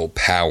graphical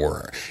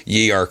power.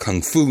 Yi Ar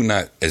Kung Fu,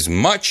 not as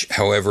much.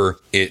 However,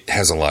 it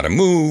has a lot of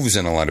moves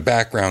and a lot of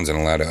backgrounds and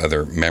a lot of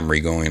other memory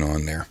going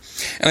on there.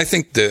 And I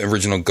think the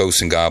original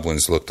Ghosts and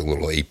Goblins looked a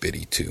little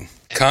 8-bitty too.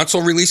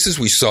 Console releases,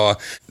 we saw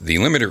the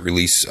limited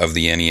release of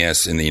the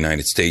NES in the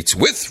United States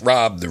with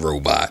Rob the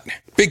Robot.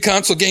 Big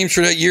console games for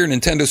that year,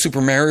 Nintendo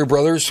Super Mario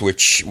Brothers,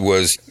 which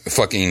was a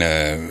fucking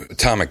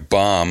atomic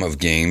bomb of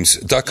games.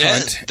 Duck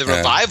Hunt. The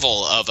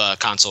revival of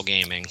console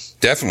gaming.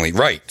 Definitely,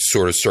 right.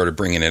 Sort of started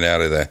bringing it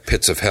out of the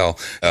pits of hell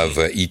of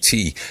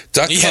E.T.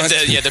 Duck Hunt.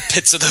 The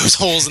pits of those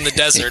holes in the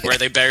desert where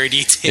they buried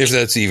E.T. If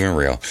that's even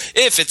real.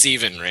 If it's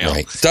even real.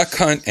 Right. Duck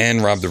Hunt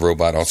and Rob the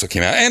Robot also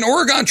came out. And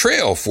Oregon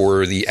Trail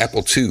for the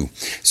Apple II.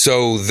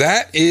 So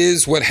that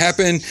is what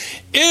happened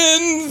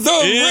in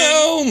the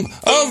realm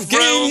of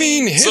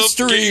gaming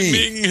history.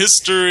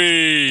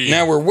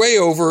 Now we're way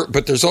over,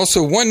 but there's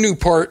also one new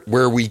part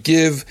where we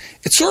give,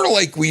 it's sort of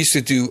like we used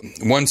to do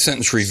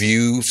one-sentence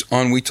reviews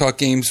on We Talk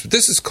Games.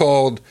 This is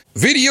called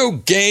Video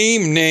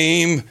Game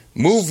Name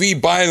Movie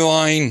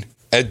Byline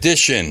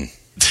Edition.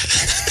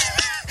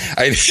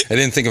 I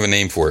didn't think of a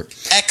name for it.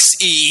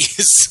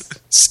 XE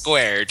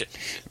squared.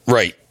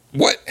 Right.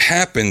 What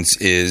happens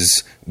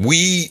is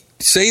we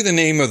say the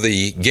name of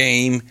the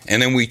game,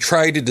 and then we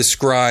try to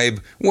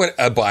describe what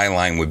a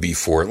byline would be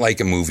for it.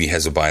 Like a movie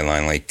has a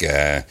byline, like,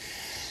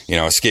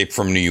 Escape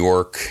from New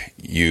York.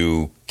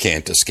 You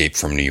can't escape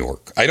from New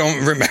York. I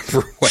don't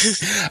remember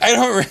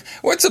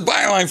what's a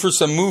byline for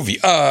some movie?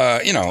 Oh,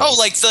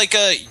 like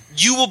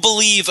You Will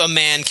Believe a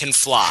Man Can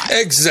Fly.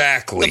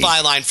 Exactly. The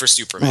byline for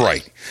Superman.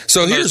 Right.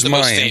 So here's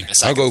mine.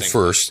 I'll go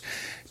first.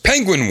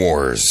 Penguin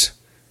Wars.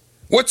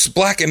 What's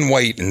black and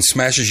white and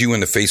smashes you in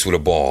the face with a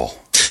ball?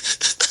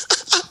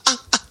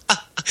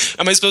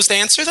 Am I supposed to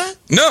answer that?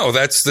 No,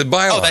 that's the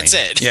byline. Oh, that's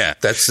it. Yeah,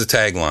 that's the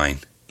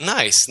tagline.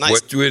 Nice.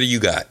 What do you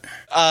got?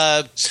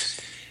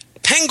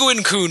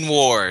 Penguin Coon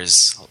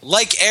Wars.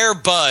 Like Air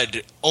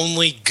Bud,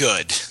 only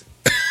good.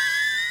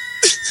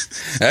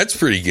 That's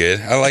pretty good.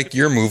 I like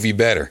your movie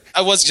better.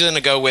 I was going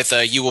to go with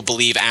You Will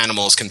Believe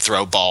Animals Can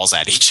Throw Balls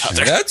at Each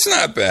Other. That's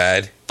not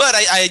bad. But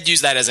I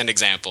use that as an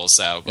example,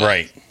 so.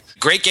 Right.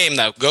 Great game,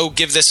 though. Go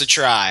give this a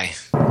try.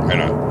 Right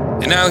on.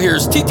 And now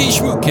here's TT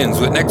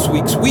Schmootkins with next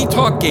week's We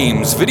Talk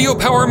Games Video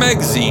Power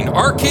Magazine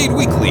Arcade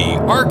Weekly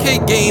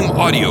Arcade Game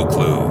Audio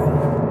Clue.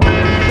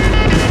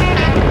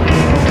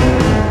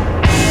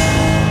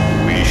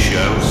 We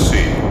shall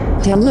see.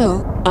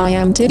 Hello, I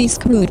am Titty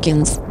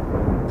Schmootkins.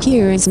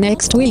 Here is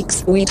next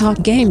week's We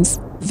Talk Games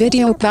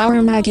Video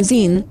Power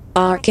Magazine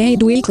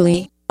Arcade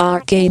Weekly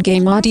Arcade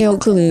Game Audio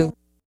Clue.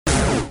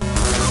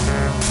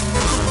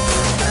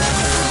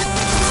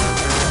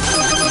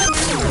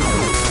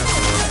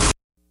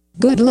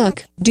 Good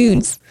luck,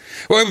 dudes.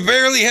 Well, we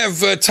barely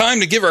have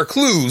time to give our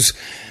clues.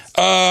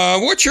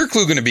 What's your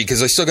clue going to be?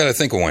 Because I still got to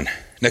think of one.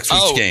 Next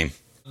week's game.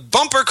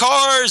 Bumper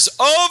cars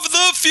of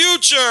the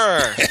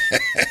future.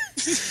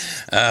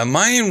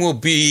 Mine will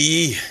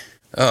be...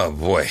 Oh,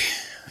 boy.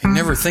 I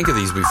never think of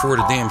these before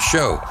the damn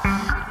show.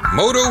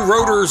 Moto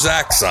Rotor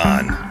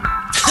Zaxxon.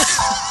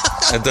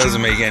 That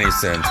doesn't make any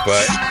sense,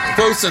 but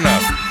close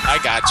enough. I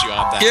got you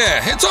on that.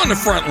 Yeah, it's on the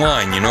front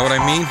line, you know what I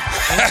mean?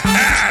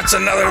 It's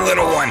another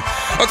little one.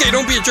 Okay,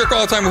 don't be a jerk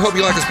all the time. We hope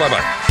you like us.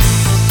 Bye-bye.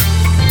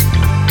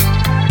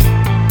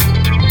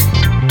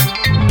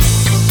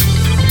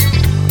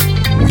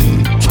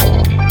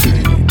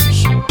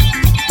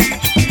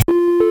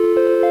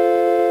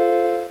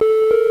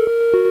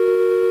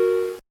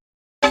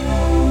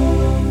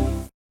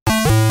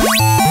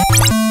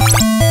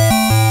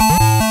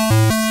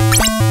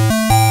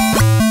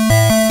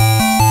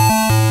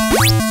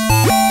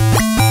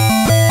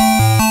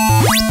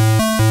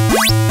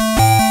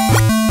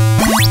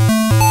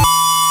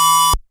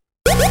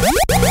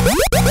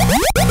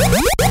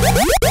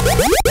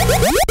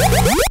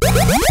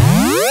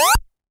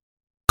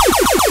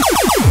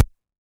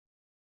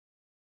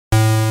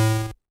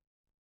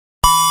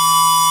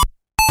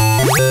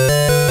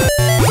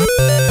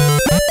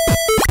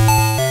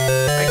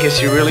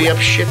 You're really up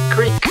shit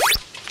creek.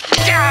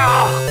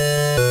 I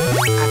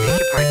beg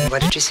your pardon,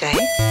 what did you say?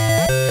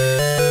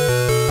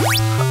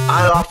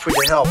 I offered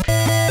to help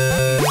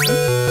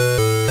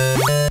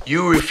you.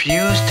 You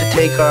refused to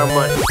take our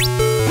money.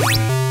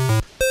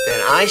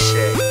 Then I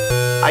say,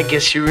 I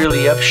guess you're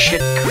really up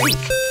shit creek.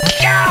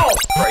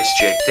 Christ,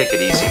 Jake, take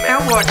it easy, man.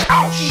 Now what?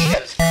 Oh,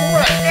 Jesus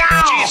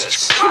Christ!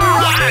 Jesus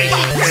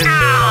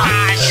Christ!